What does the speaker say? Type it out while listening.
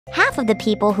Half of the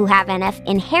people who have NF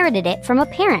inherited it from a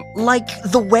parent. Like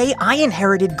the way I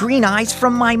inherited green eyes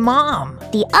from my mom.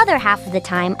 The other half of the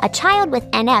time, a child with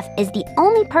NF is the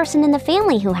only person in the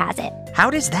family who has it. How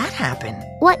does that happen?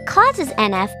 What causes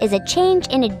NF is a change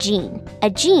in a gene. A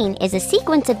gene is a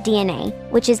sequence of DNA,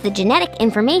 which is the genetic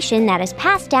information that is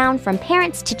passed down from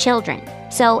parents to children.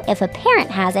 So if a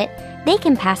parent has it, they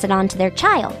can pass it on to their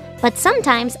child. But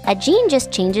sometimes a gene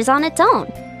just changes on its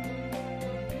own.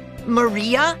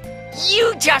 Maria,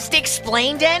 you just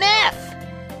explained NF!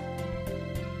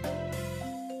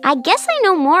 I guess I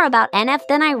know more about NF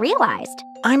than I realized.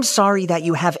 I'm sorry that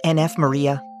you have NF,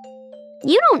 Maria.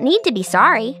 You don't need to be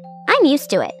sorry. I'm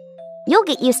used to it. You'll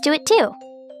get used to it too.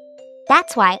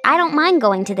 That's why I don't mind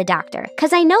going to the doctor,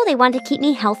 because I know they want to keep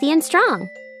me healthy and strong.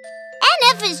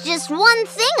 NF is just one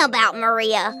thing about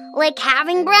Maria, like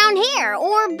having brown hair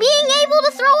or being able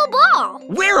to throw a ball.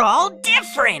 We're all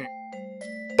different!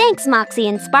 Thanks, Moxie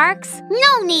and Sparx.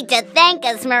 No need to thank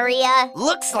us, Maria.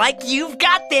 Looks like you've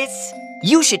got this.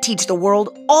 You should teach the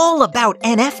world all about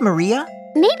NF, Maria.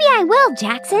 Maybe I will,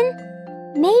 Jackson.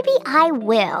 Maybe I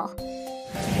will.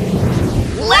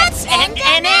 Let's end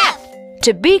NF!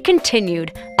 To be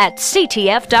continued at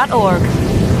ctf.org.